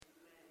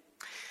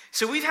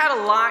So we've had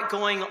a lot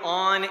going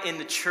on in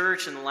the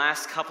church in the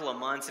last couple of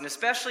months, and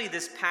especially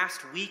this past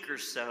week or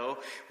so,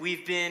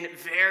 we've been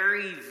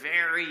very,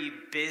 very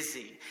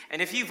busy.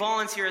 And if you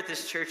volunteer at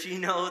this church, you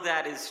know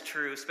that is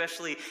true,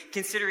 especially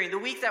considering the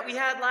week that we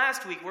had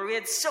last week, where we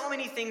had so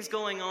many things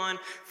going on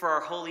for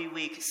our Holy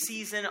Week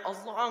season,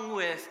 along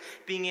with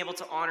being able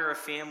to honor a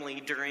family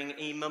during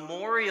a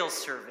memorial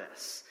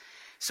service.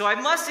 So I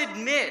must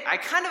admit, I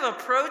kind of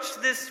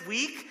approached this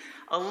week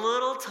a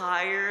little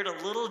tired,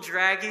 a little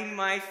dragging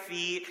my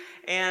feet,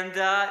 and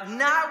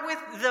not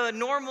with the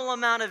normal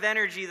amount of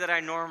energy that I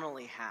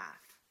normally have.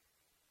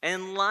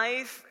 And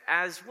life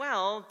as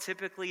well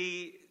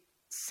typically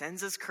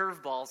sends us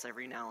curveballs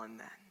every now and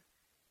then.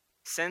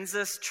 Sends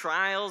us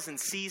trials and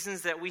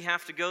seasons that we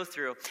have to go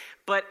through.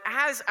 But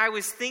as I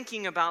was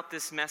thinking about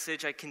this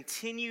message, I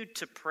continued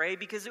to pray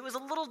because it was a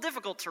little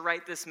difficult to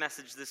write this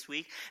message this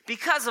week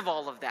because of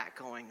all of that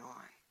going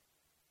on.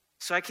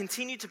 So I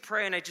continued to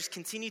pray, and I just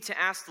continued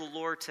to ask the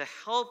Lord to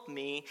help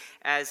me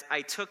as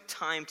I took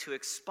time to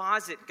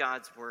exposit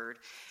God's word.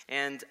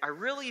 And I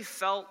really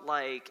felt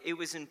like it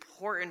was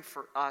important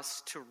for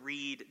us to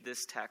read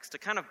this text, to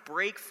kind of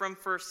break from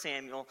 1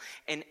 Samuel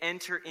and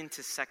enter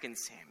into 2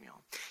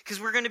 Samuel. Because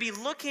we're going to be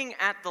looking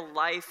at the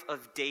life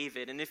of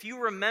David. And if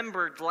you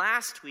remembered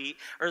last week,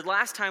 or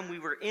last time we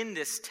were in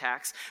this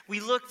text, we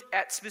looked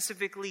at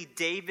specifically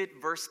David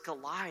versus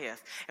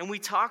Goliath. And we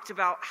talked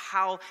about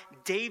how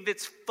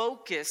David's focus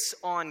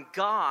on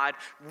God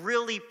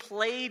really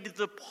played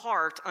the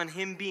part on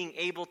him being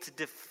able to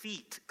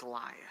defeat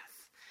Goliath.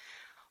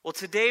 Well,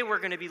 today we're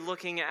going to be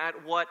looking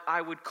at what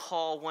I would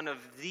call one of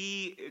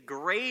the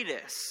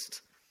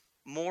greatest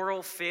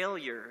moral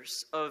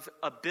failures of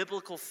a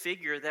biblical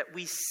figure that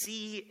we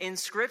see in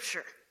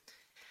Scripture.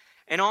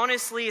 And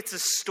honestly, it's a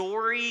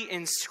story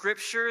in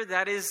Scripture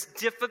that is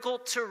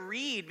difficult to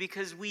read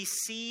because we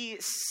see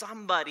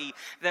somebody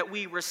that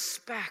we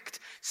respect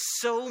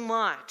so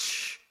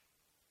much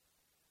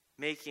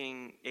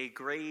making a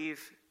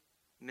grave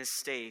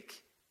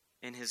mistake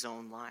in his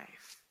own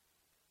life.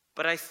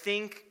 But I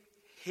think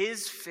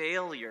his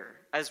failure,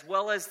 as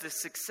well as the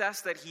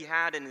success that he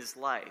had in his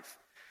life,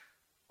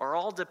 are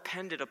all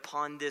dependent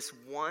upon this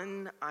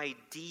one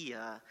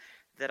idea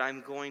that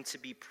I'm going to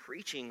be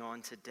preaching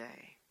on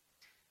today.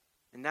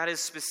 And that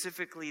is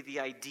specifically the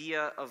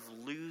idea of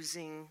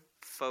losing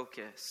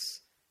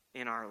focus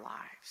in our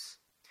lives.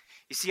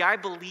 You see, I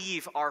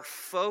believe our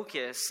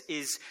focus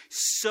is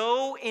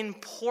so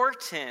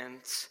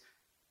important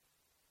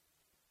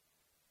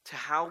to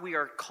how we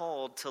are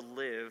called to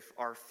live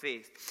our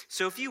faith.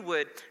 So if you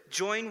would,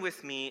 join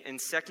with me in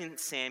 2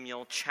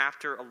 Samuel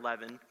chapter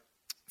 11.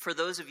 For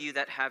those of you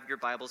that have your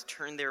Bibles,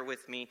 turn there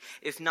with me.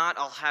 If not,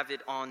 I'll have it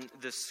on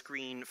the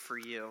screen for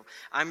you.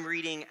 I'm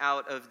reading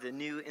out of the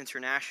New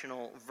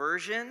International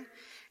Version,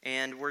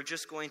 and we're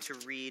just going to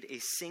read a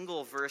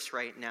single verse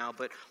right now,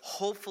 but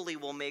hopefully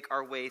we'll make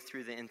our way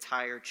through the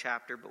entire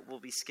chapter, but we'll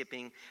be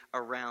skipping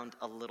around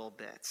a little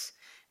bit.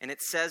 And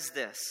it says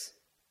this: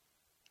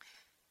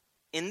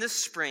 "In the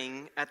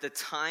spring, at the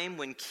time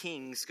when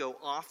kings go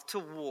off to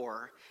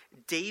war,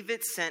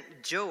 David sent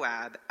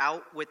Joab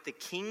out with the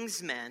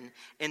king's men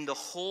and the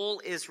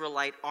whole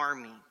Israelite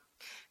army.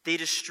 They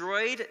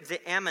destroyed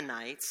the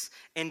Ammonites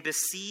and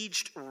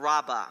besieged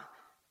Rabbah."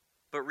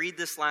 But read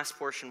this last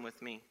portion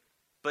with me.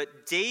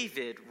 "But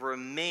David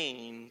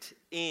remained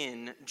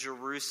in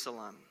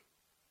Jerusalem."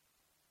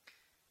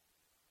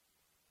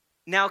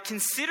 Now,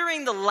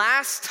 considering the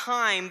last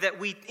time that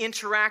we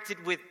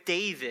interacted with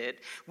David,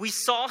 we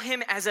saw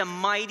him as a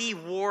mighty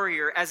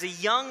warrior, as a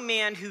young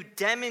man who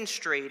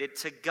demonstrated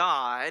to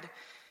God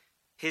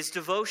his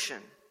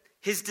devotion,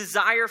 his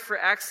desire for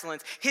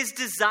excellence, his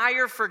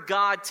desire for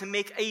God to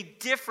make a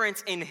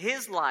difference in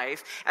his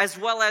life, as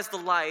well as the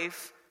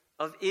life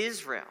of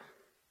Israel.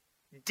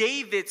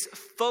 David's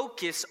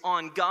focus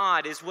on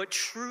God is what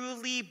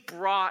truly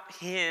brought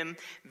him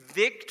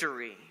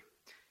victory.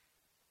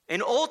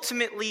 And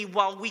ultimately,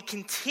 while we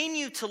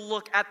continue to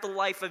look at the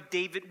life of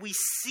David, we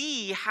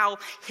see how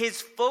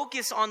his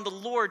focus on the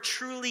Lord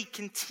truly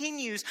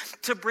continues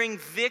to bring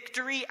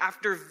victory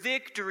after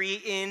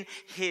victory in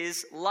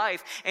his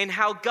life, and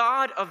how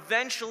God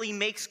eventually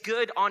makes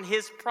good on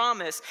his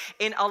promise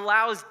and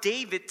allows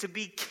David to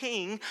be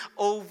king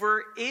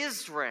over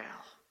Israel.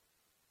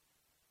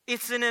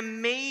 It's an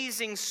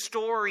amazing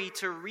story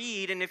to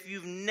read, and if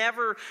you've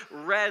never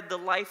read the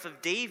life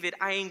of David,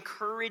 I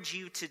encourage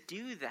you to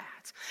do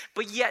that.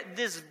 But yet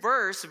this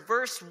verse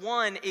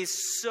 1,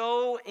 is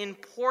so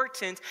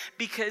important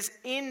because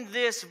in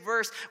this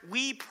verse,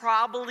 we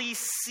probably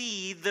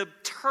see the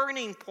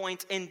turning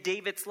point in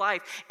David's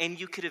life, and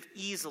you could have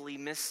easily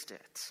missed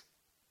it.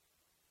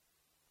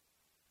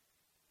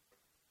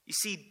 You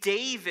see,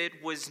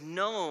 David was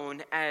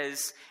known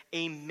as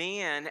a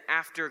man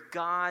after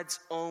God's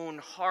own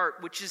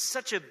heart, which is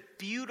such a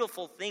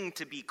beautiful thing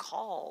to be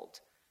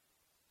called.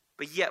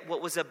 But yet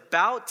what was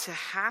about to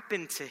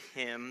happen to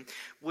him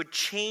would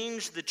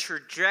change the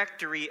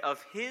trajectory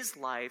of his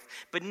life,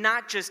 but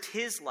not just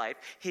his life,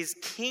 his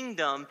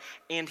kingdom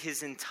and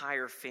his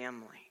entire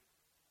family.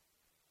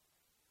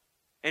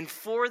 And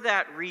for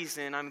that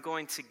reason, I'm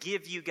going to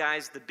give you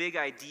guys the big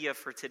idea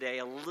for today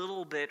a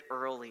little bit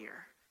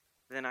earlier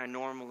than I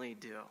normally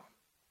do.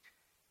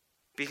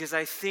 Because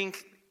I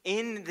think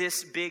in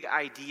this big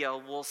idea,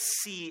 we'll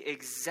see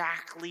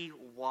exactly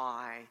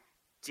why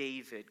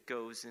David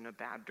goes in a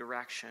bad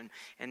direction.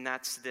 And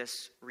that's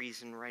this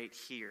reason right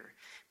here.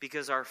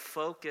 Because our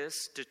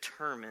focus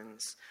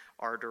determines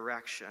our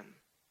direction.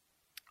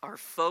 Our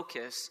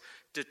focus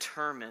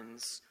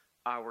determines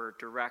our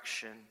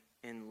direction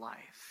in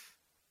life.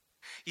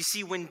 You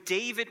see, when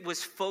David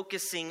was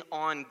focusing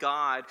on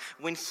God,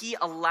 when he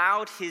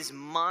allowed his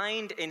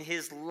mind and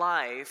his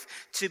life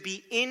to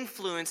be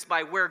influenced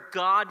by where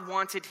God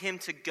wanted him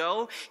to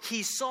go,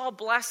 he saw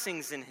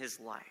blessings in his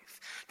life.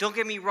 Don't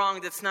get me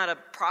wrong, that's not a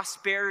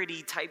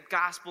prosperity type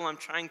gospel I'm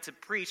trying to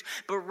preach,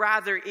 but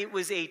rather it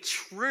was a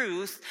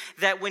truth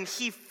that when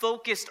he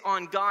focused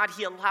on God,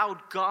 he allowed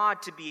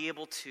God to be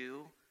able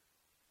to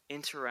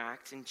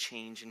interact and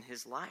change in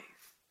his life.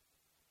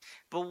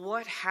 But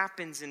what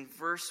happens in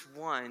verse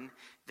 1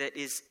 that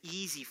is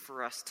easy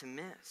for us to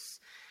miss?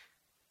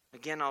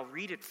 Again, I'll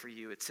read it for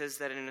you. It says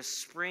that in the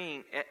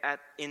spring,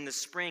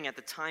 at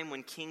the time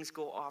when kings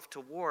go off to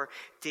war,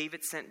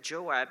 David sent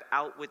Joab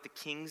out with the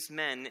king's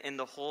men and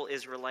the whole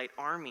Israelite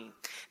army.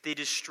 They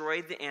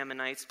destroyed the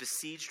Ammonites,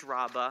 besieged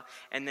Rabbah,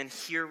 and then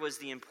here was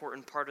the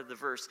important part of the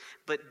verse.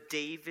 But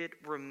David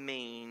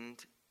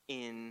remained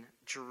in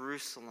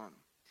Jerusalem.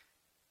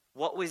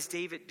 What was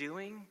David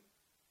doing?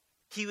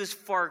 He was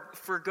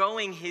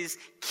forgoing his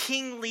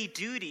kingly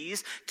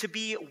duties to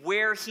be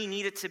where he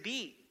needed to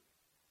be.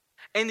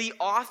 And the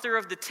author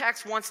of the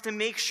text wants to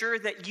make sure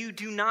that you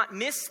do not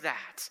miss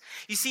that.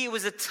 You see, it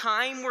was a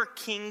time where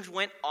kings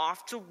went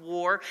off to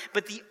war,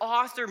 but the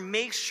author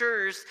makes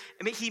sure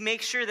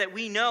that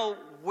we know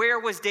where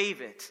was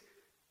David?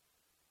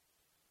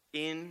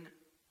 In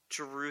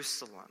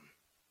Jerusalem.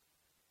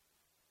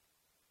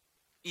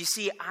 You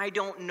see, I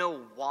don't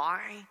know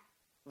why.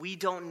 We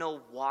don't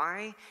know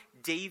why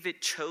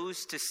David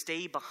chose to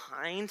stay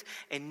behind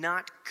and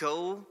not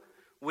go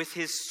with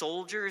his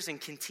soldiers and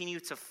continue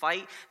to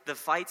fight the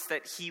fights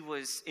that he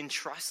was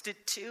entrusted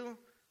to.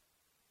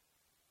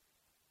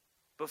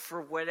 But for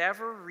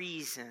whatever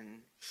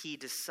reason, he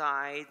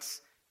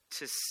decides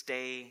to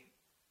stay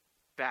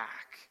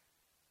back.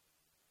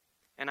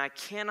 And I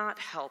cannot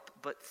help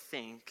but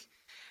think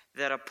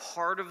that a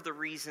part of the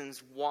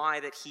reasons why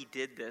that he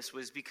did this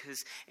was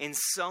because in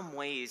some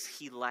ways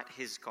he let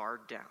his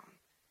guard down.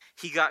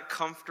 He got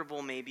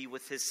comfortable maybe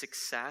with his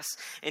success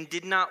and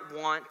did not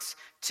want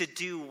to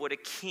do what a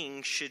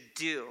king should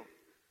do.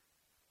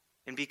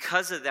 And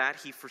because of that,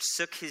 he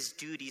forsook his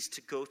duties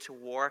to go to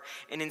war.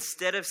 And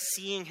instead of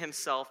seeing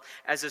himself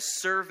as a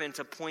servant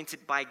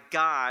appointed by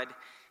God,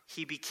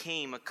 he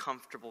became a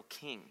comfortable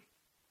king.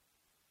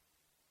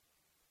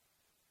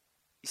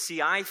 You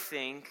see, I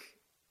think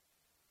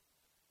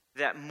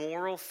that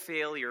moral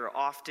failure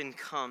often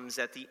comes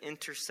at the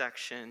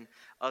intersection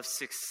of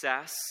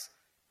success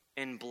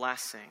and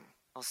blessing.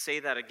 I'll say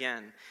that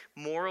again.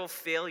 Moral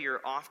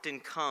failure often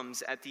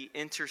comes at the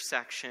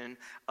intersection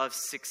of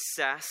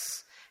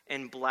success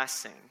and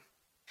blessing.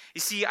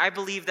 You see, I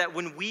believe that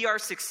when we are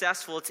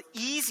successful, it's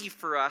easy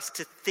for us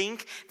to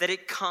think that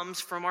it comes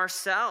from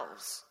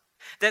ourselves.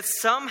 That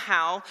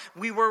somehow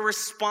we were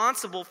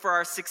responsible for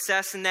our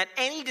success and that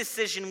any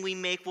decision we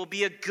make will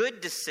be a good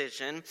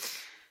decision.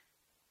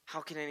 How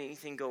can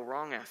anything go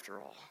wrong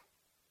after all?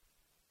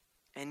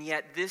 And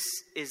yet this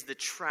is the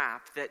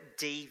trap that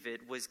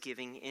David was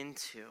giving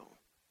into.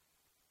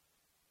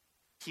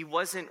 He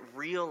wasn't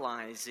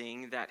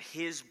realizing that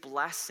his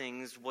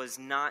blessings was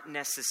not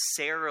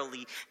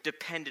necessarily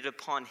dependent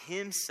upon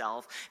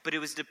himself, but it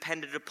was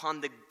dependent upon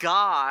the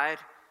God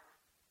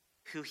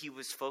who he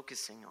was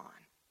focusing on.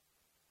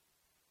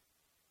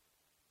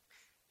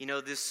 You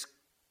know, this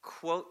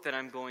quote that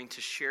I'm going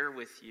to share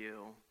with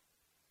you,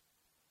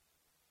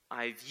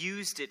 I've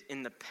used it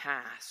in the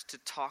past to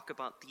talk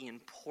about the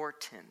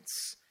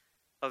importance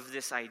of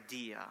this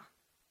idea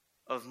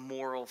of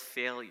moral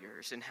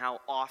failures and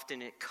how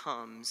often it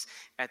comes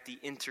at the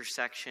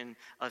intersection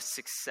of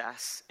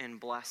success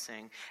and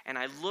blessing. And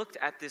I looked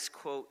at this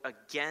quote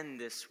again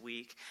this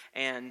week,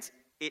 and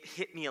it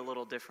hit me a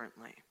little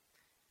differently.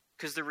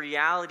 Because the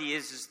reality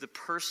is the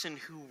person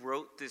who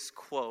wrote this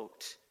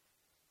quote,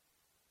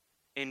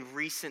 in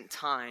recent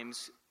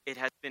times, it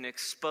has been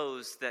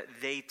exposed that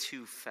they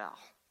too fell.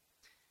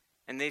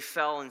 And they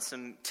fell in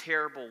some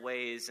terrible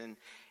ways. And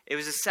it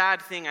was a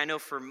sad thing, I know,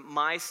 for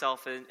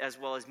myself as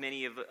well as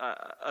many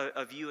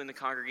of you in the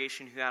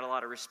congregation who had a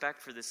lot of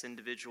respect for this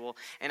individual.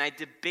 And I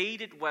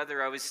debated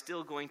whether I was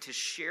still going to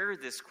share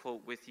this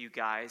quote with you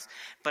guys.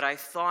 But I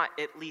thought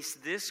at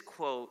least this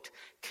quote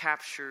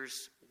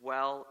captures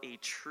well a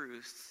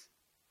truth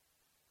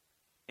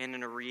and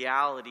in a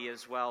reality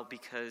as well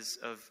because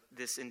of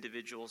this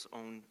individual's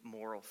own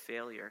moral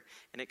failure.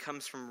 And it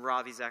comes from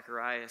Ravi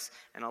Zacharias,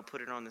 and I'll put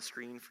it on the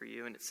screen for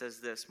you. And it says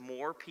this: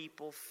 more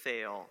people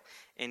fail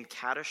in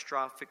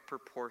catastrophic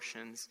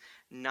proportions,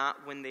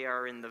 not when they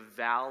are in the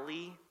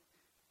valley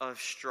of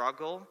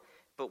struggle,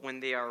 but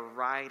when they are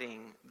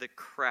riding the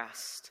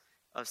crest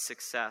of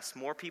success.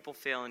 More people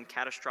fail in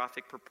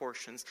catastrophic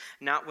proportions,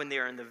 not when they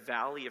are in the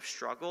valley of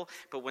struggle,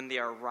 but when they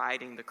are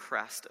riding the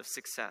crest of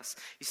success.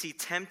 You see,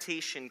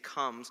 temptation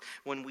comes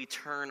when we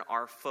turn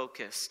our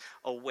focus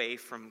away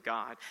from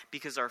God,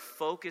 because our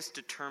focus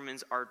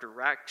determines our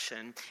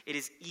direction. It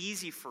is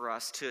easy for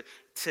us to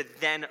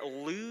then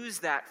lose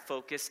that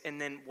focus,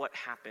 and then what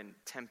happened?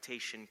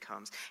 Temptation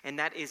comes. And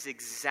that is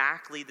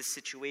exactly the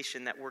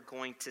situation that we're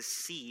going to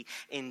see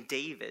in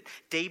David.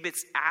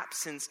 David's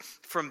absence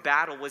from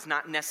battle was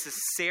not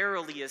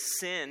necessarily a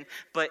sin,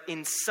 but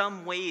in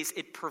some ways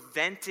it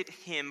prevented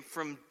him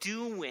from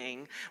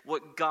doing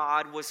what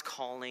God was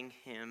calling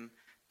him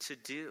to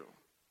do.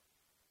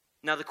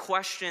 Now, the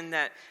question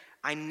that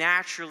I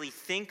naturally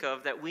think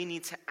of that we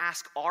need to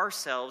ask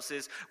ourselves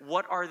is,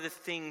 what are the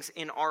things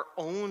in our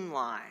own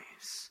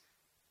lives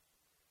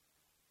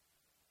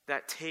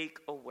that take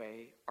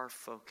away our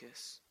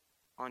focus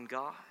on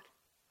God?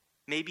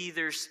 Maybe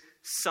there's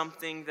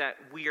something that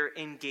we are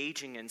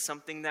engaging in,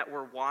 something that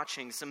we're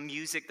watching, some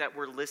music that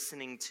we're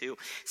listening to,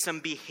 some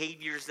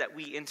behaviors that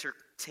we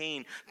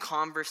entertain,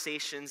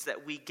 conversations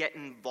that we get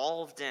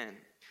involved in,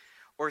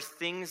 or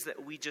things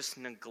that we just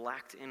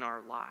neglect in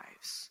our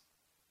lives.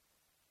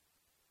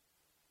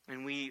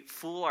 And we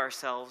fool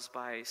ourselves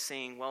by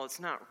saying, well, it's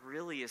not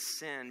really a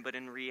sin, but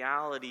in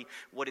reality,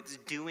 what it's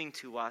doing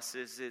to us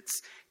is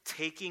it's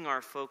taking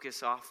our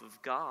focus off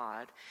of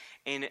God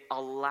and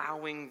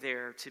allowing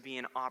there to be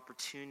an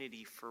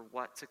opportunity for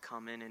what to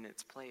come in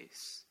its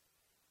place.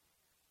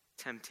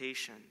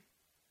 Temptation,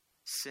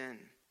 sin.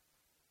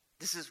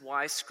 This is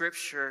why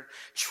Scripture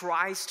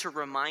tries to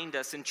remind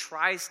us and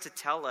tries to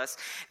tell us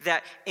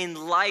that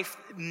in life,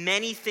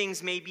 many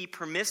things may be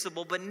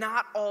permissible, but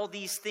not all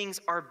these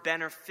things are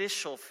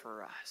beneficial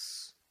for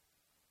us.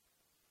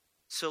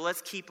 So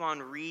let's keep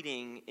on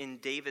reading in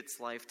David's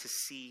life to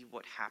see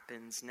what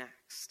happens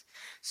next.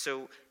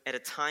 So at a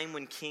time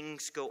when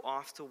kings go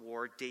off to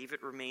war,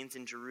 David remains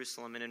in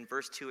Jerusalem. And in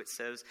verse 2 it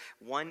says,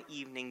 one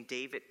evening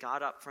David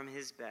got up from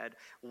his bed,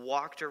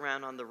 walked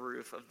around on the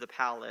roof of the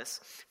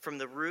palace. From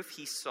the roof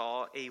he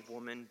saw a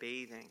woman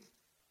bathing.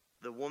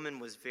 The woman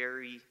was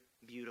very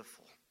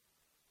beautiful.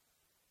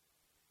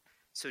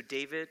 So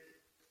David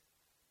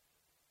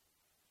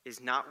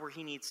is not where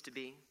he needs to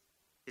be.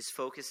 His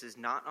focus is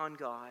not on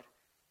God.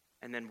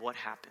 And then what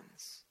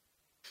happens?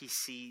 He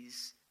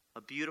sees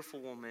a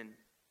beautiful woman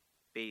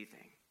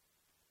bathing.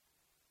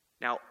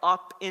 Now,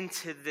 up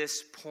into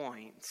this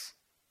point,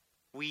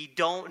 we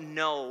don't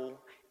know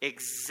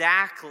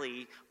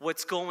exactly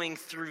what's going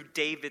through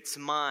David's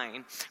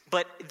mind,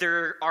 but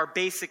there are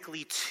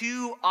basically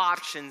two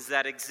options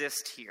that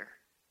exist here.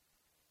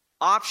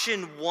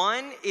 Option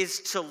one is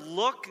to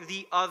look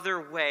the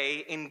other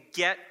way and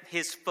get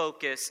his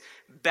focus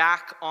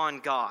back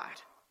on God.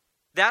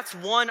 That's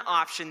one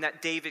option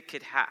that David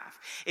could have,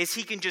 is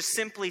he can just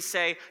simply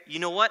say, you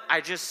know what, I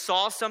just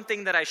saw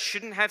something that I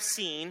shouldn't have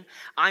seen.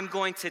 I'm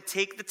going to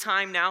take the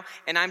time now,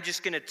 and I'm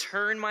just going to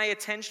turn my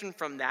attention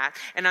from that,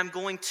 and I'm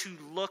going to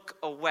look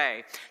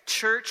away.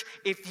 Church,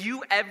 if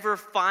you ever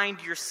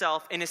find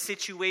yourself in a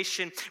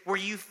situation where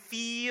you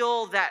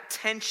feel that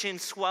tension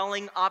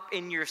swelling up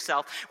in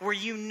yourself, where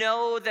you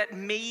know that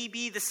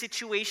maybe the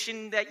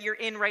situation that you're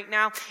in right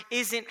now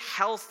isn't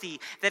healthy,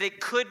 that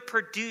it could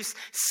produce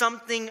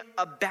something,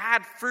 a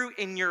bad fruit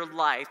in your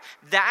life,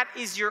 that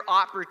is your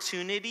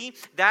opportunity.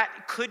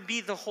 That could be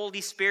the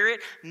Holy Spirit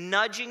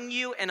nudging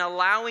you and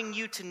allowing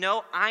you to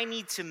know, I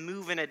need to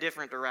move in a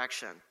different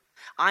direction.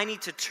 I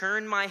need to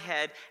turn my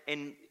head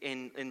and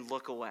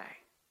look away.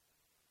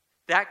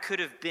 That could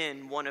have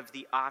been one of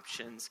the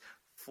options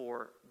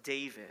for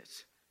David.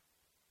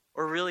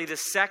 Or really the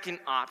second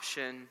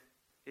option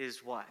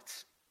is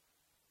what?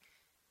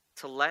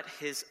 To let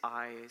his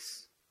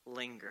eyes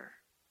linger.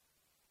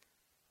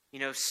 You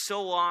know,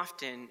 so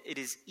often it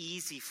is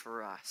easy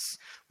for us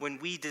when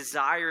we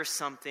desire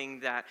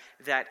something that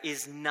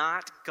is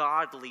not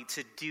godly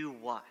to do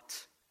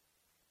what?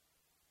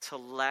 To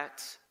let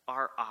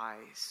our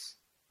eyes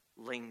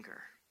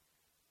linger.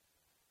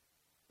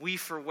 We,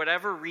 for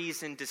whatever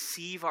reason,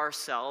 deceive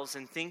ourselves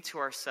and think to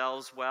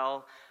ourselves,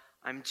 well,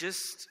 I'm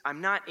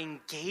not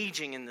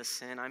engaging in the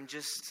sin, I'm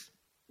just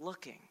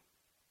looking.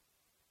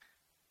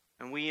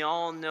 And we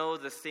all know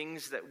the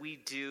things that we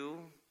do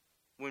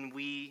when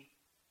we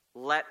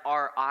let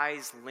our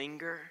eyes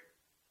linger.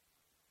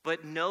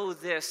 But know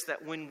this,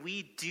 that when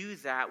we do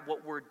that,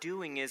 what we're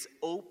doing is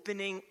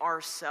opening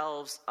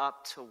ourselves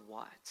up to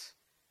what?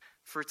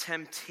 For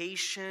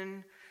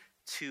temptation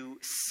to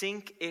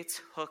sink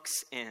its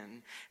hooks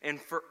in, and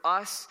for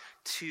us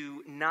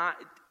to not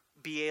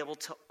be able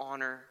to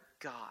honor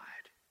God.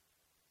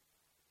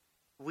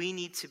 We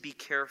need to be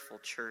careful,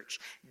 church.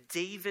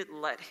 David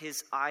let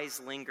his eyes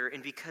linger,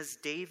 and because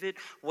David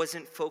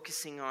wasn't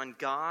focusing on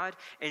God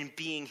and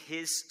being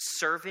his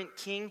servant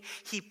king,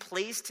 he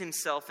placed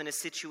himself in a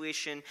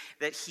situation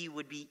that he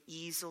would be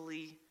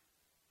easily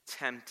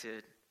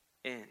tempted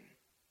in.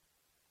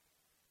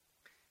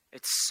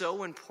 It's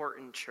so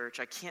important, church.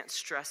 I can't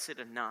stress it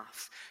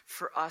enough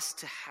for us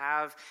to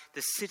have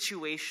the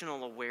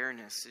situational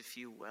awareness, if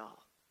you will,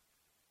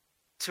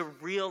 to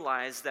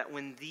realize that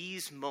when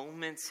these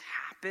moments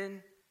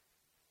happen,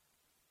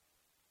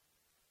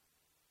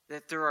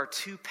 that there are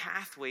two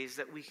pathways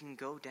that we can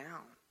go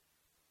down.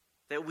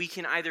 That we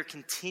can either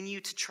continue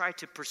to try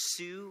to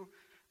pursue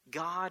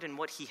God and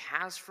what he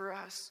has for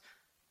us,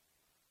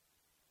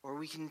 or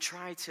we can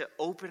try to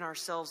open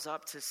ourselves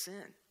up to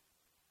sin.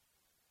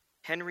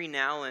 Henry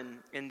Nouwen,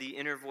 in The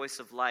Inner Voice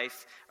of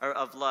Life, or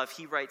of Love,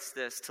 he writes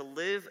this: to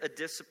live a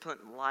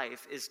disciplined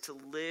life is to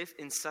live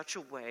in such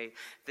a way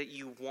that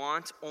you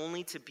want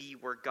only to be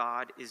where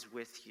God is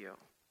with you.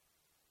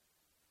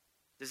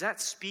 Does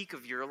that speak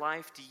of your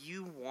life? Do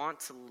you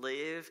want to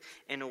live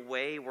in a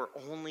way where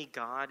only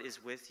God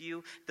is with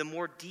you? The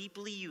more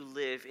deeply you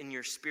live in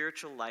your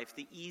spiritual life,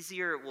 the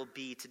easier it will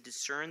be to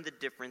discern the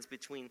difference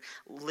between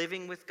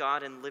living with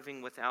God and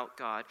living without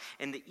God.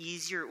 And the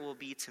easier it will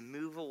be to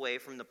move away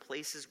from the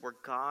places where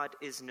God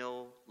is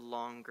no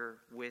longer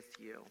with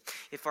you.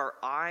 If our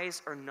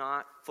eyes are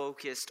not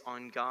focused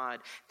on God,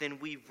 then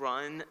we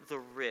run the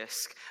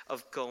risk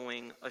of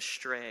going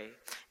astray.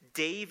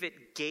 David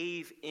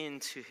gave in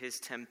to his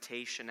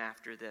temptation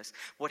after this.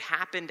 What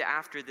happened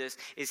after this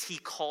is he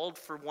called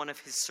for one of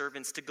his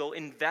servants to go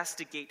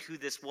investigate who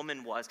this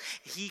woman was.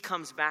 He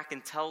comes back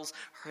and tells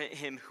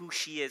him who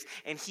she is,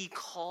 and he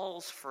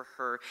calls for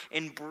her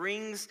and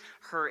brings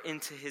her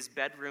into his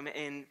bedroom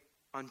and,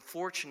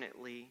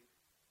 unfortunately,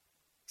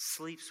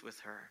 sleeps with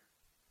her.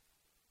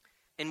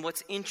 And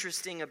what's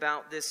interesting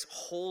about this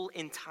whole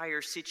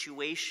entire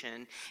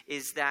situation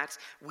is that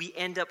we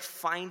end up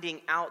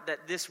finding out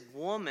that this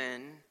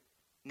woman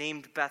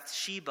named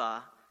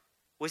Bathsheba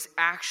was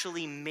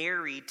actually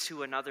married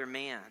to another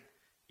man,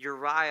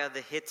 Uriah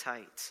the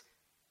Hittite.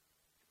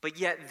 But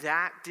yet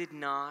that did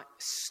not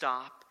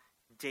stop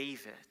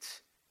David.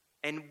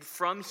 And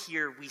from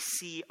here, we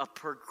see a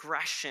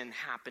progression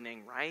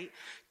happening, right?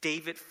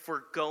 David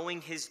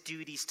forgoing his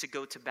duties to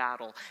go to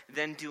battle.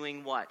 Then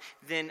doing what?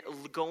 Then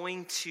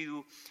going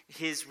to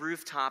his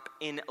rooftop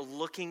and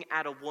looking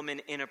at a woman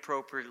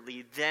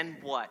inappropriately. Then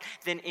what?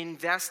 Then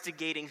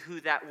investigating who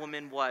that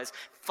woman was.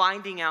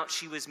 Finding out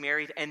she was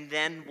married. And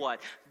then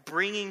what?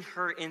 Bringing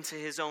her into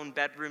his own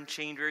bedroom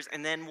chambers.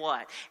 And then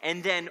what?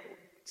 And then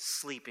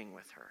sleeping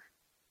with her.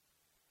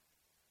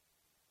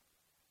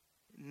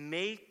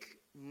 Make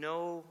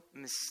no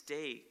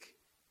mistake,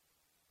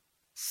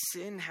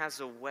 sin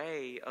has a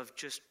way of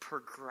just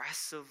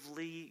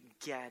progressively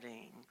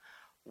getting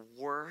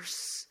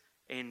worse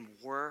and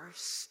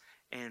worse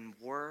and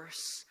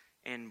worse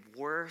and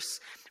worse,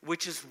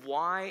 which is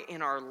why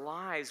in our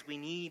lives we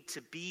need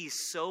to be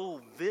so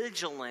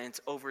vigilant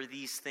over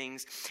these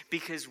things,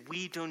 because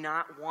we do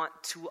not want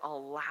to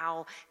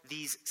allow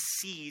these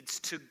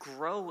seeds to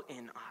grow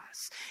in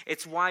us.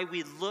 It's why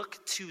we look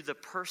to the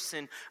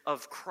person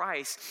of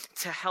Christ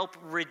to help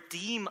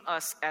redeem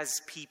us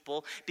as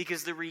people,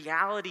 because the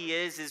reality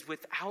is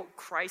without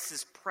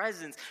Christ's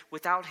presence,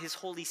 without his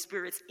Holy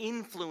Spirit's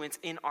influence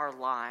in our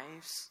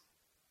lives,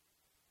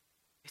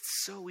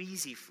 it's so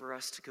easy for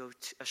us to go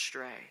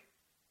astray.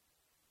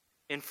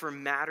 And for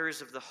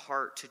matters of the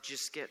heart to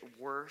just get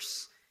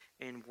worse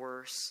and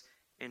worse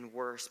and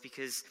worse,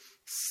 because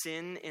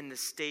sin and the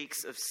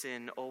stakes of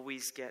sin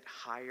always get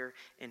higher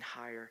and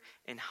higher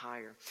and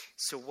higher.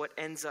 So what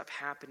ends up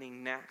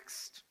happening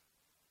next?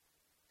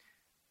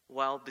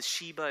 While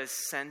Bathsheba is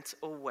sent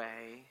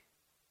away,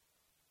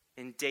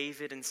 and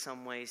David in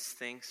some ways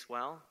thinks,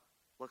 well,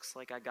 looks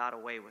like I got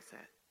away with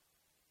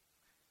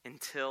it.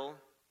 Until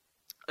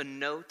a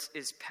note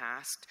is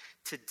passed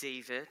to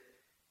David,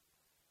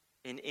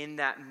 and in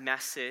that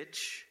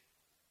message,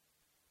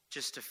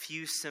 just a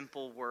few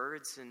simple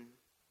words, and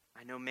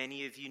I know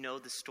many of you know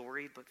the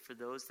story, but for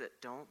those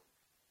that don't,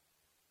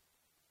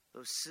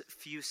 those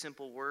few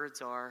simple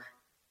words are,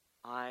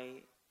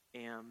 I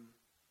am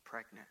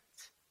pregnant.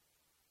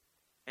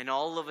 And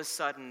all of a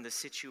sudden, the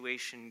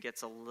situation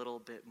gets a little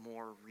bit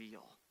more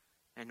real.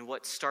 And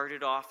what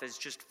started off as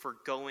just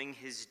forgoing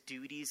his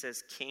duties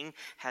as king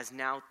has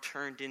now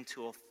turned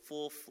into a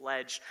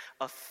full-fledged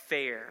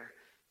affair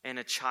and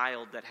a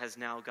child that has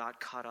now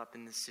got caught up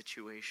in this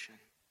situation.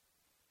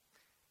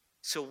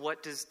 So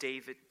what does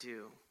David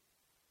do?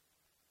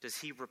 Does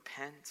he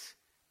repent?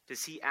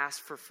 Does he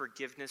ask for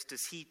forgiveness?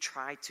 Does he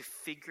try to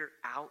figure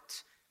out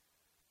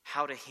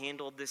how to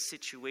handle this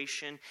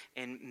situation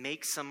and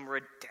make some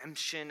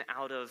redemption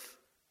out of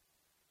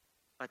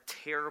a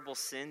terrible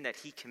sin that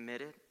he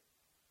committed?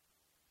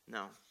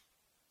 No.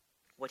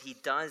 What he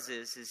does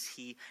is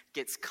he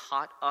gets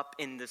caught up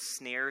in the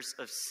snares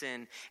of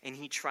sin, and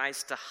he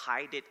tries to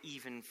hide it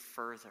even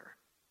further.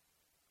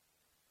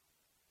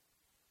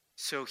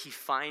 So he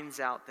finds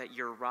out that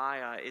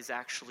Uriah is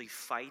actually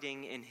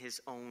fighting in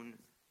his own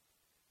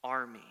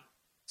army.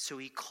 So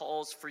he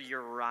calls for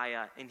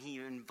Uriah, and he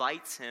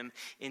invites him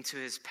into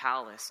his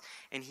palace.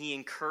 And he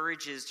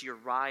encourages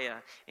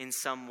Uriah in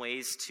some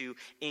ways to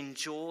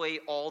enjoy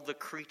all the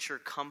creature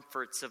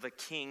comforts of a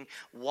king.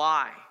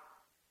 Why?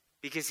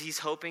 because he's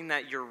hoping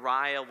that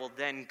Uriah will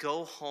then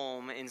go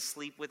home and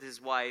sleep with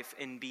his wife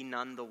and be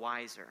none the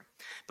wiser.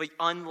 But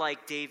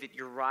unlike David,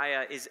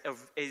 Uriah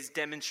is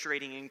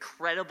demonstrating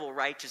incredible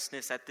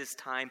righteousness at this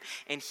time.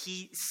 And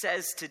he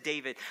says to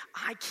David,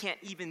 I can't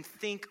even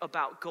think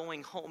about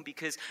going home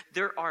because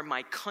there are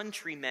my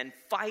countrymen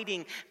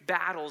fighting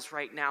battles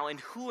right now. And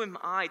who am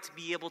I to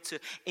be able to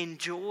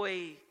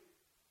enjoy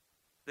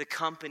the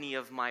company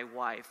of my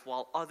wife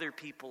while other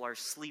people are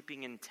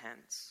sleeping in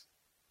tents?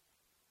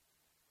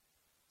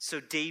 So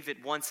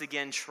David, once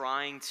again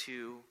trying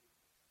to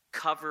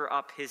cover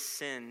up his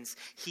sins,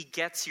 he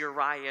gets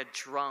Uriah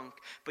drunk.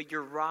 But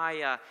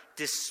Uriah,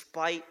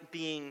 despite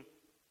being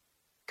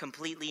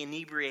completely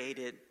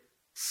inebriated,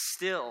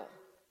 still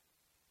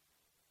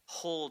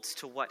holds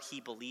to what he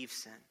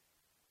believes in.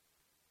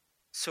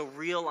 So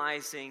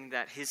realizing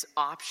that his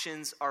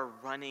options are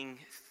running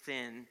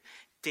thin,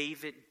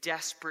 David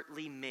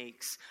desperately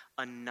makes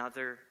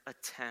another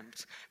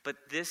attempt. But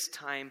this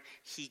time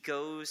he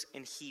goes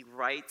and he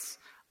writes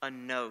a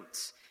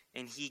note,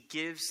 and he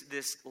gives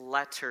this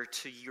letter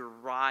to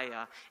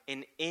Uriah,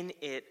 and in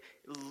it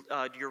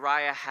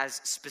Uriah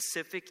has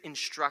specific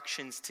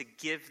instructions to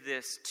give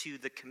this to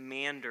the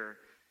commander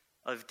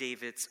of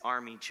David's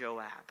army,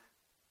 Joab.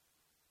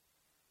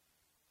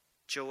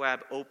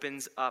 Joab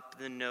opens up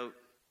the note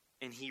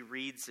and he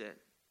reads it,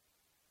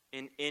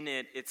 and in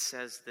it it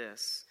says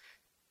this: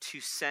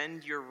 to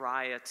send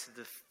Uriah to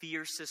the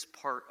fiercest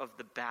part of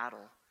the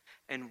battle,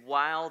 and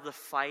while the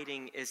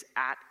fighting is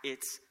at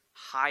its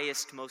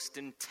highest, most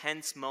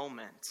intense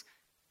moment,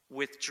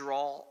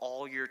 withdraw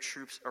all your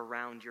troops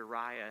around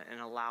Uriah and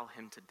allow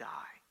him to die.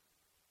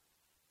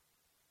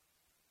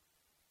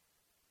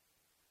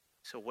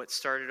 So what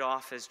started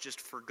off as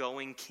just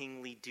forgoing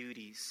kingly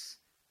duties,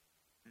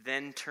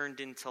 then turned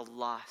into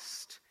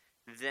lust,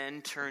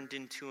 then turned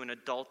into an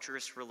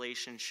adulterous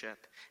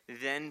relationship,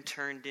 then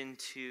turned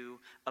into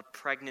a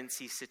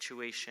pregnancy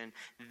situation,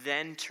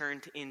 then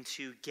turned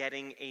into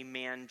getting a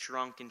man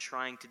drunk and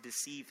trying to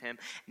deceive him,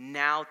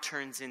 now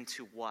turns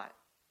into what?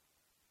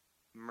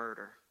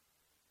 Murder.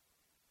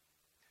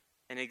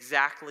 And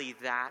exactly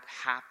that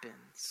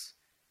happens.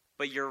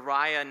 But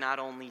Uriah not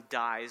only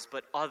dies,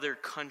 but other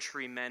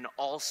countrymen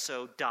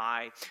also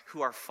die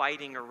who are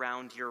fighting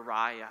around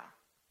Uriah.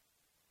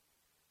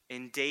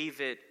 And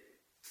David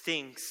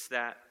thinks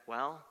that,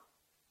 well,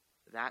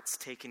 that's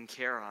taken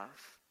care of.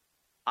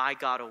 I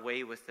got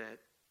away with it.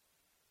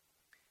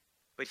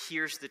 But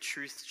here's the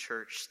truth,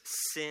 church.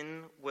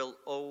 Sin will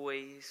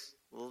always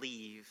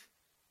leave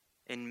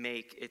and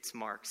make its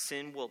mark.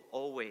 Sin will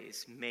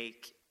always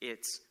make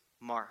its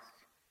mark.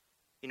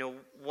 You know,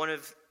 one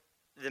of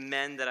the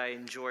men that I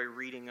enjoy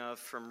reading of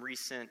from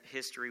recent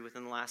history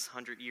within the last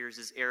 100 years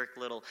is Eric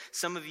Liddell.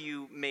 Some of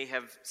you may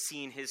have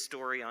seen his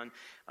story on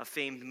a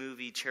famed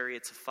movie,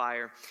 Chariots of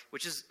Fire,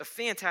 which is a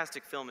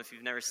fantastic film if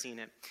you've never seen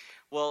it.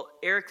 Well,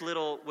 Eric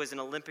Liddell was an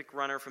Olympic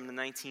runner from the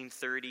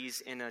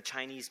 1930s and a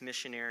Chinese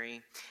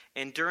missionary.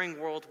 And during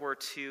World War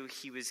II,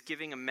 he was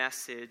giving a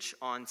message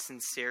on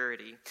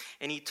sincerity.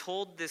 And he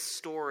told this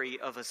story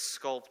of a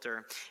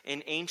sculptor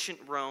in ancient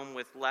Rome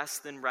with less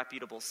than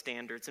reputable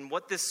standards. And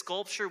what this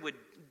sculpture would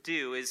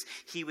do is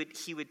he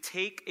would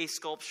take a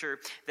sculpture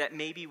that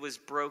maybe was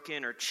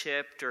broken or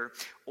chipped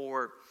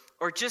or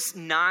just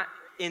not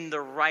in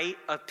the right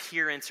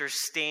appearance or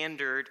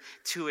standard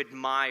to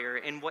admire.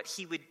 And what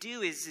he would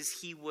do is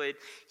he would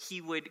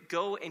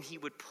go and he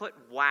would put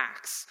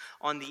wax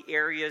on the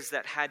areas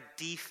that had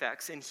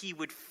defects, and he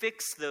would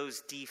fix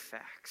those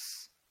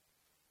defects.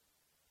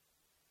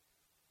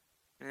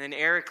 And then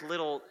Eric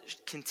Liddell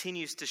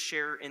continues to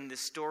share in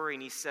this story,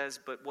 and he says,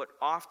 but what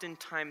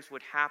oftentimes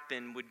would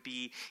happen would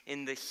be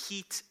in the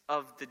heat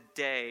of the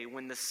day,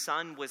 when the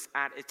sun was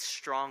at its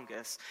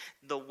strongest,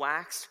 the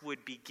wax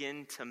would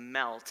begin to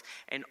melt,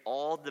 and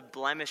all the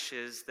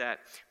blemishes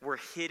that were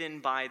hidden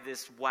by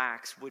this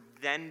wax would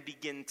then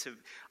begin to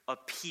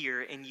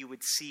appear, and you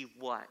would see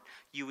what?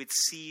 You would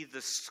see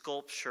the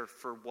sculpture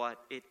for what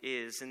it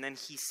is. And then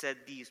he said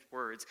these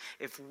words: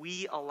 if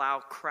we allow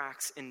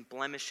cracks and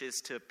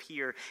blemishes to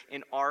appear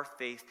in our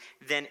faith,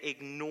 then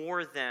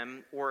ignore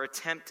them or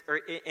attempt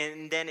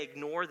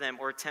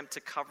to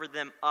cover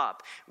them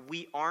up,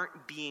 we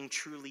aren't being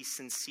truly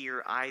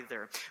sincere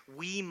either.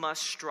 We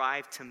must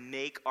strive to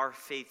make our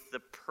faith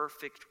the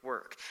perfect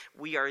work.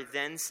 We are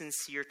then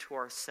sincere to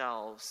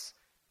ourselves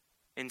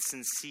and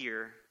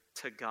sincere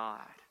to God.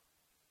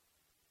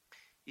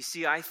 You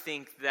see, I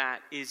think that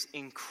is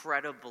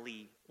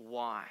incredibly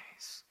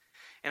wise.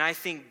 And I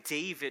think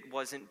David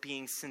wasn't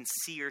being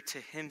sincere to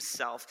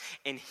himself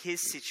and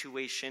his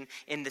situation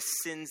and the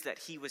sins that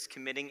he was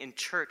committing in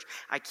church.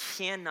 I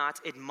cannot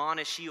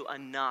admonish you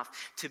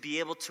enough to be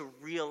able to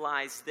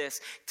realize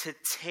this, to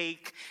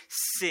take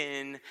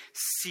sin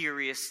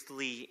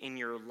seriously in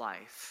your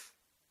life.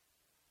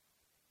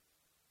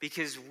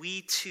 Because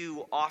we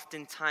too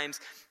oftentimes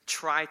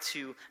try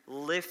to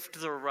lift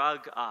the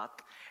rug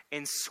up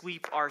and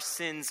sweep our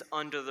sins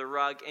under the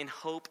rug and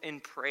hope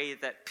and pray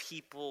that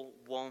people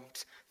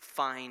won't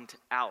find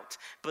out.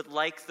 But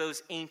like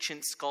those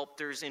ancient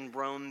sculptors in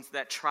Rome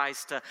that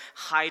tries to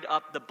hide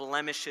up the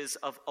blemishes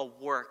of a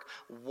work,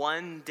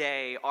 one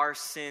day our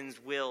sins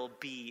will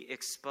be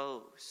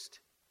exposed.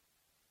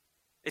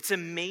 It's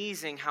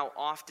amazing how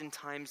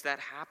oftentimes that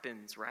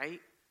happens, right?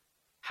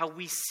 How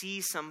we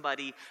see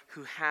somebody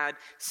who had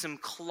some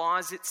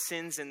closet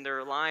sins in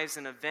their lives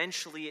and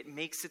eventually it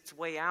makes its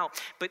way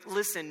out. But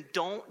listen,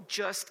 don't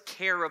just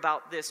care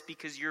about this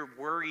because you're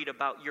worried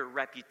about your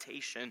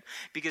reputation.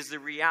 Because the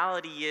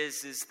reality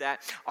is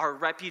that our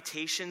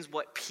reputations,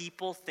 what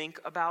people think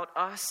about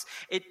us,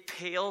 it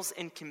pales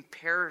in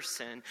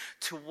comparison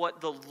to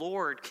what the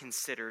Lord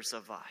considers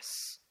of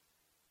us.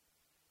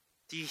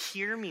 Do you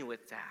hear me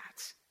with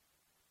that?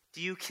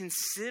 Do you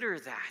consider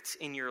that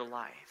in your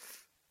life?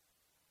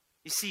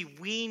 You see,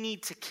 we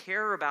need to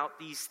care about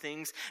these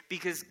things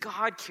because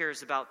God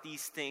cares about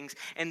these things.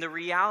 And the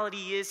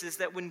reality is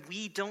that when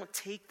we don't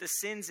take the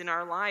sins in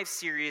our lives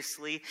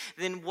seriously,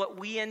 then what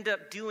we end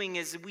up doing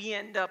is we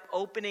end up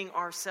opening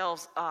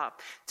ourselves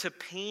up to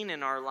pain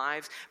in our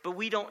lives. But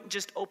we don't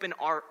just open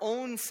our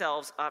own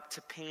selves up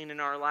to pain in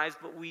our lives,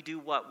 but we do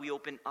what? We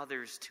open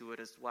others to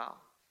it as well.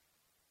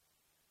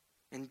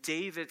 And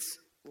David's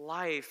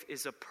life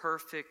is a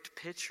perfect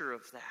picture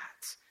of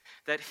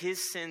that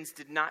his sins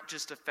did not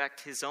just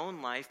affect his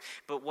own life,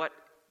 but what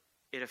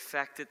it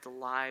affected the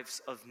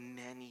lives of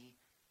many,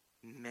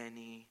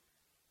 many,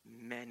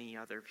 many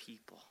other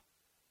people.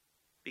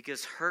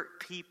 Because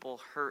hurt people,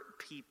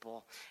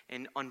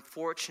 and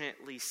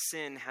unfortunately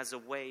sin has a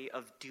way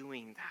of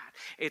doing that.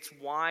 It's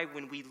why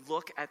when we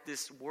look at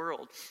this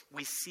world,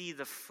 we see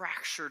the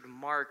fractured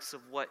marks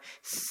of what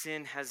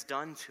sin has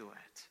done to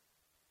it.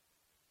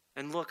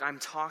 And look, I'm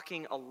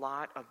talking a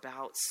lot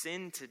about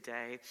sin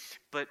today,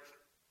 but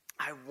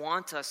I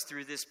want us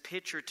through this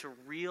picture to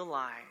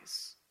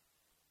realize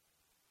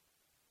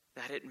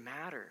that it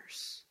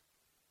matters,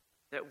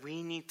 that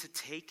we need to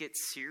take it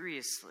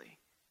seriously.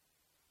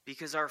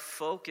 Because our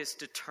focus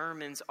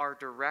determines our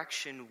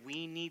direction.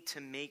 We need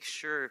to make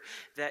sure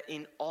that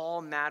in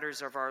all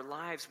matters of our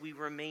lives, we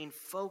remain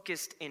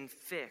focused and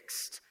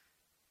fixed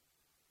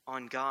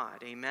on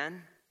God.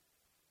 Amen?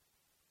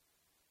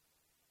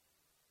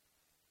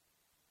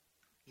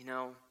 You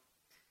know,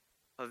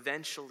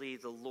 eventually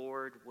the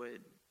Lord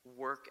would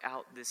work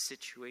out this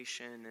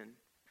situation, and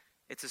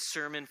it's a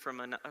sermon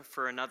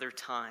for another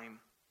time.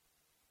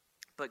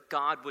 But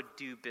God would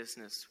do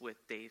business with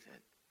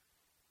David,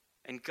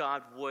 and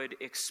God would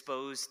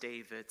expose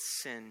David's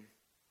sin,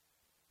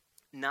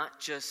 not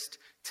just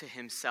to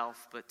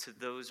himself, but to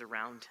those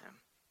around him.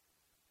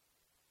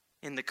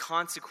 And the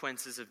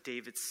consequences of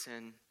David's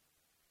sin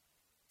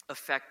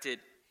affected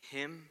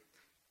him,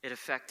 it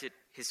affected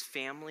his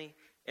family,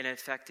 and it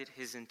affected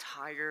his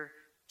entire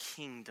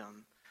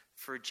kingdom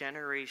for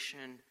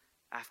generation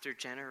after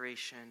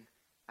generation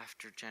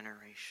after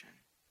generation.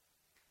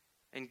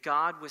 And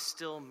God was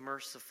still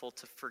merciful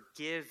to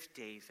forgive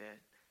David,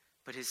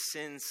 but his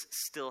sins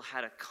still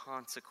had a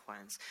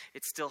consequence.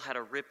 It still had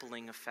a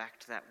rippling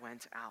effect that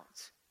went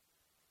out.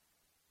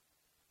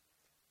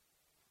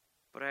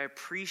 But I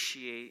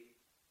appreciate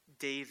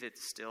David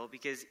still,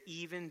 because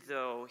even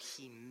though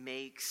he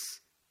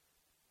makes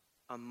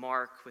a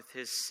mark with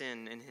his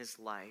sin in his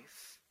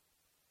life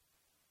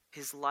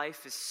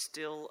is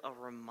still a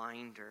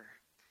reminder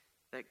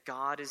that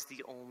God is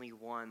the only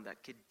one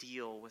that could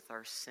deal with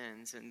our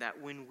sins, and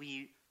that when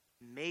we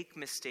make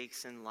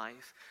mistakes in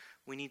life,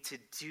 we need to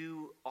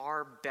do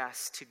our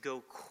best to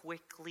go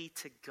quickly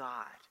to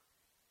God.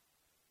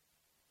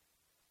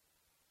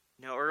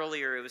 Now,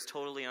 earlier, it was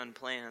totally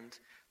unplanned.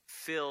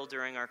 Phil,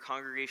 during our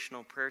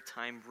congregational prayer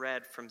time,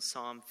 read from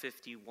Psalm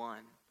 51.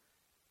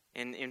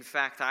 And in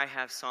fact, I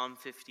have Psalm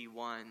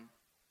 51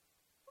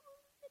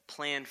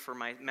 planned for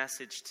my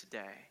message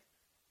today.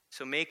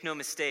 So make no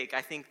mistake,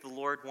 I think the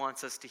Lord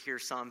wants us to hear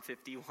Psalm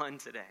 51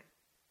 today.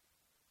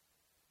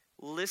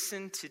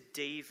 Listen to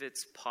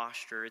David's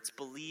posture. It's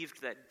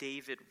believed that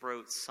David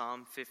wrote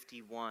Psalm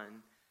 51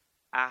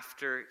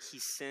 after he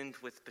sinned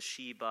with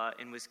Bathsheba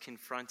and was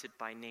confronted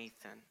by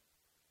Nathan.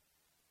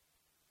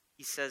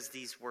 He says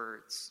these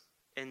words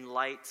in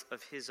light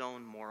of his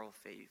own moral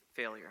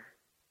failure.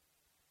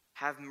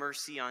 Have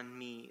mercy on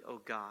me, O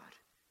God,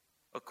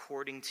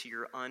 according to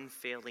your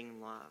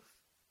unfailing love.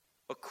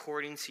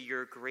 According to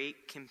your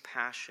great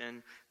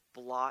compassion,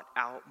 blot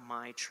out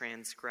my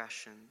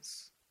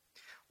transgressions.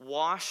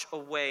 Wash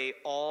away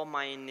all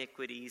my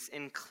iniquities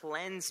and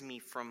cleanse me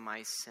from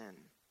my sin.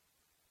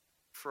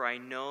 For I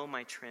know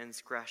my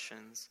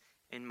transgressions,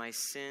 and my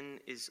sin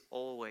is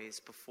always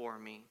before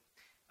me.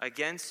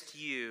 Against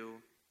you,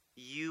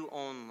 you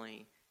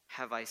only,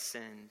 have I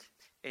sinned,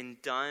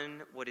 and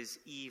done what is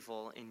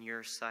evil in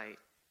your sight.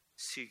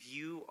 So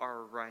you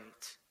are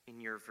right in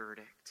your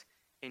verdict,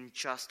 and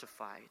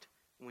justified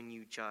when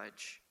you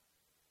judge.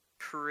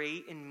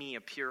 Create in me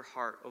a pure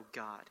heart, O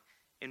God,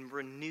 and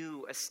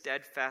renew a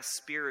steadfast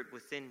spirit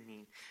within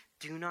me.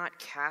 Do not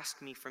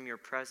cast me from your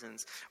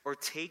presence or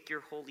take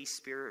your Holy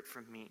Spirit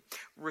from me.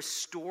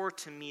 Restore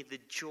to me the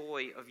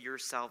joy of your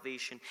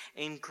salvation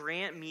and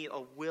grant me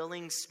a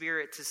willing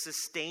spirit to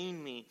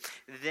sustain me.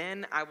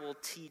 Then I will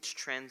teach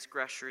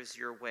transgressors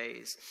your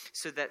ways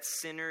so that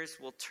sinners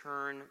will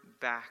turn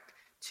back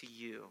to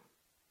you.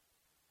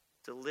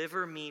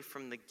 Deliver me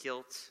from the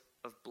guilt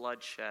of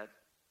bloodshed.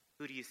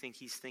 Who do you think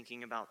he's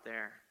thinking about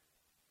there?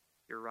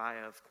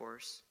 Uriah, of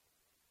course.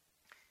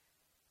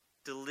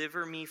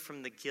 Deliver me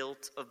from the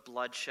guilt of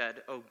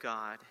bloodshed, O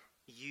God,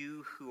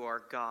 you who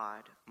are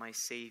God, my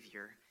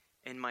Savior,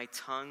 and my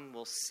tongue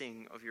will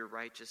sing of your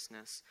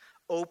righteousness.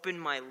 Open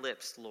my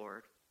lips,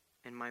 Lord,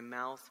 and my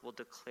mouth will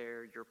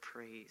declare your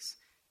praise.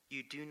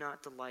 You do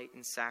not delight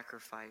in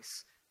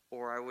sacrifice,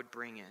 or I would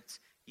bring it.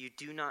 You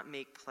do not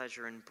make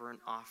pleasure in burnt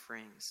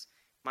offerings.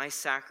 My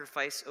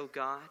sacrifice, O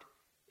God,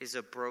 is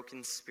a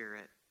broken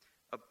spirit,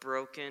 a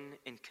broken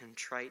and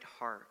contrite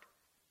heart.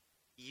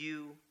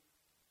 You,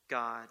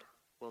 God,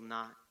 will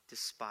not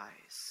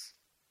despise.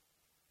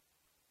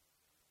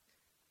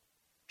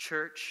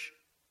 Church,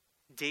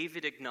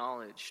 David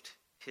acknowledged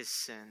his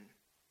sin,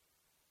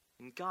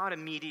 and God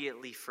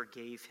immediately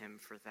forgave him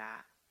for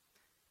that.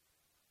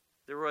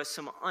 There was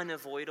some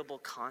unavoidable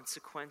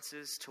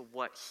consequences to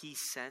what he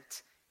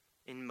set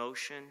in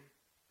motion,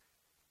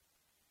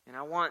 and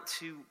I want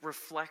to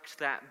reflect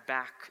that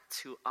back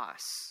to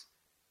us,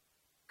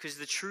 because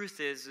the truth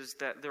is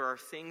that there are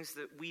things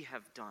that we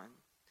have done,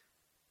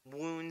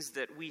 wounds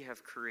that we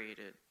have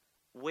created,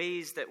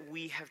 ways that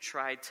we have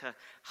tried to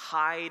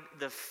hide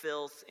the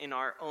filth in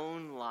our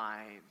own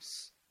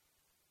lives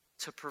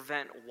to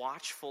prevent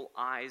watchful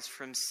eyes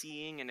from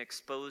seeing and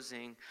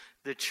exposing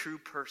the true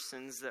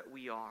persons that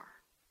we are.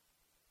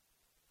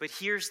 But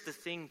here's the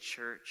thing,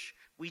 church.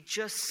 We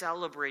just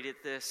celebrated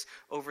this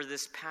over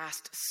this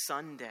past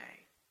Sunday.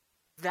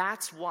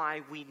 That's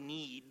why we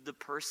need the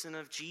person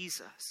of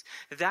Jesus.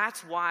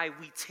 That's why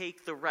we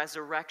take the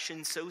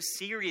resurrection so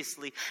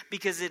seriously,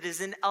 because it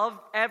is an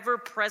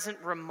ever-present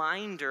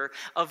reminder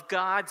of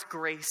God's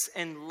grace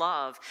and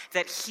love,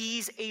 that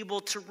he's able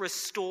to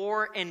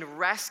restore and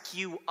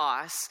rescue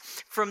us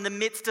from the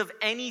midst of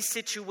any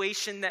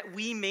situation that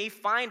we may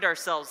find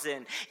ourselves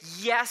in.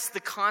 Yes, the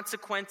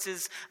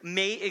consequences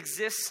may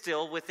exist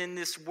still within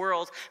this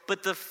world,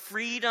 but the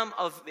freedom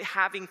of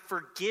having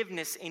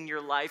forgiveness in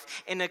your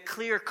life and a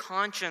clear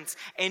conscience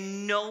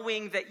and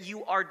knowing that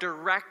you are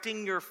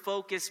directing your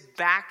focus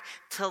back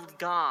to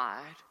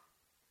God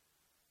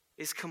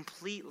is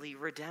completely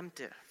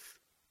redemptive.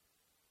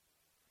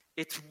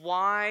 It's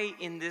why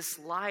in this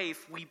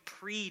life we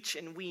preach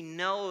and we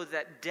know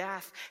that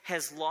death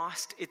has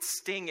lost its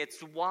sting.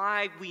 It's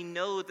why we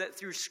know that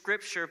through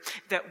Scripture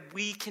that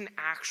we can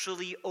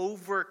actually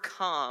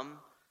overcome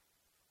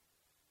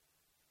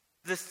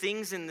the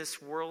things in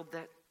this world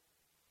that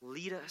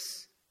lead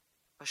us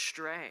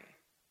astray.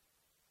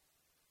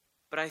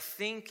 But I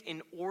think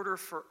in order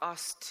for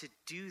us to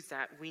do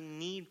that, we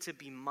need to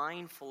be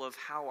mindful of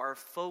how our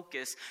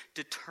focus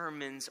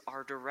determines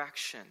our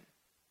direction.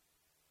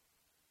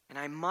 And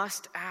I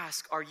must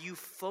ask, are you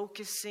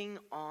focusing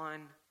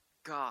on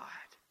God?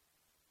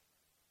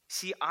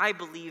 See, I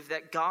believe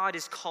that God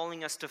is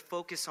calling us to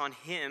focus on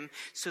him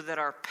so that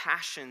our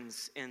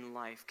passions in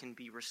life can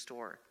be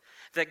restored.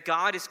 That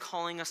God is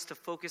calling us to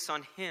focus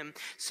on him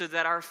so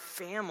that our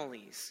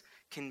families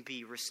can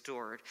be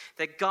restored.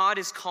 That God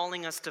is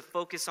calling us to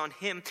focus on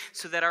him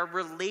so that our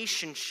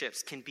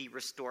relationships can be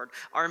restored.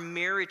 Our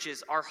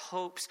marriages, our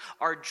hopes,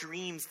 our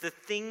dreams, the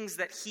things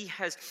that he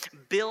has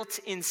built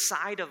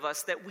inside of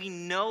us that we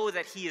know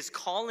that he is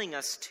calling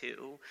us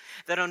to,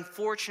 that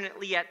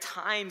unfortunately at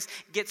times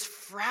gets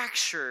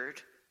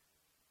fractured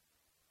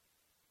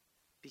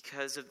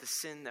because of the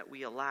sin that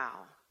we allow.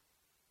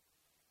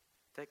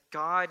 That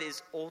God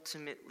is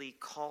ultimately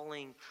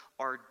calling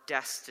our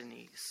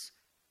destinies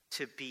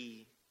to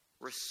be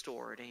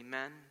restored.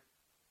 Amen?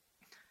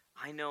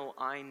 I know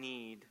I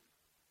need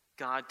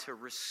God to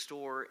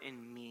restore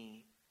in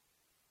me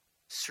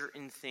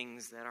certain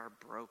things that are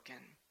broken,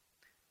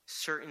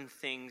 certain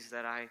things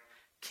that I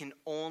can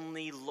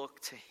only look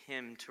to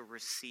him to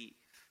receive.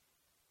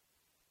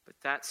 But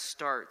that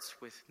starts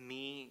with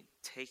me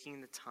taking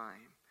the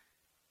time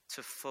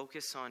to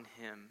focus on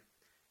him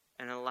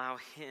and allow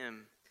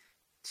him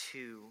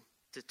to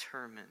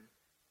determine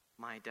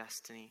my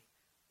destiny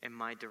and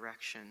my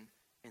direction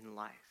in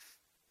life.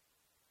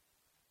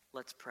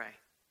 Let's pray.